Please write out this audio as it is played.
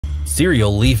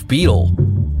cereal leaf beetle.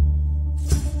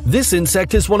 This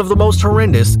insect is one of the most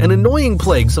horrendous and annoying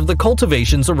plagues of the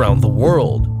cultivations around the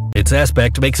world. Its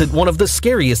aspect makes it one of the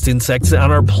scariest insects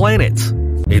on our planet.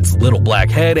 Its little black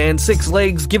head and 6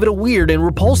 legs give it a weird and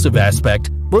repulsive aspect,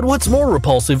 but what's more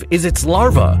repulsive is its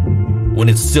larva. When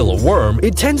it's still a worm,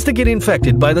 it tends to get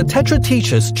infected by the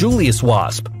Tetraticus Julius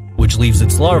wasp, which leaves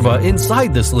its larva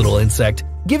inside this little insect,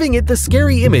 giving it the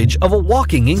scary image of a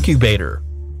walking incubator.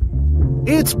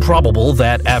 It's probable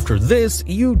that after this,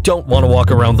 you don't want to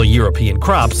walk around the European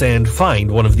crops and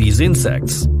find one of these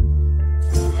insects.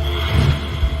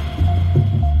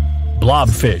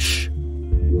 Blobfish.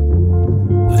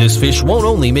 This fish won't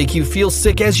only make you feel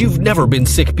sick as you've never been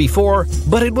sick before,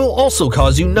 but it will also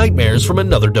cause you nightmares from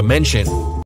another dimension.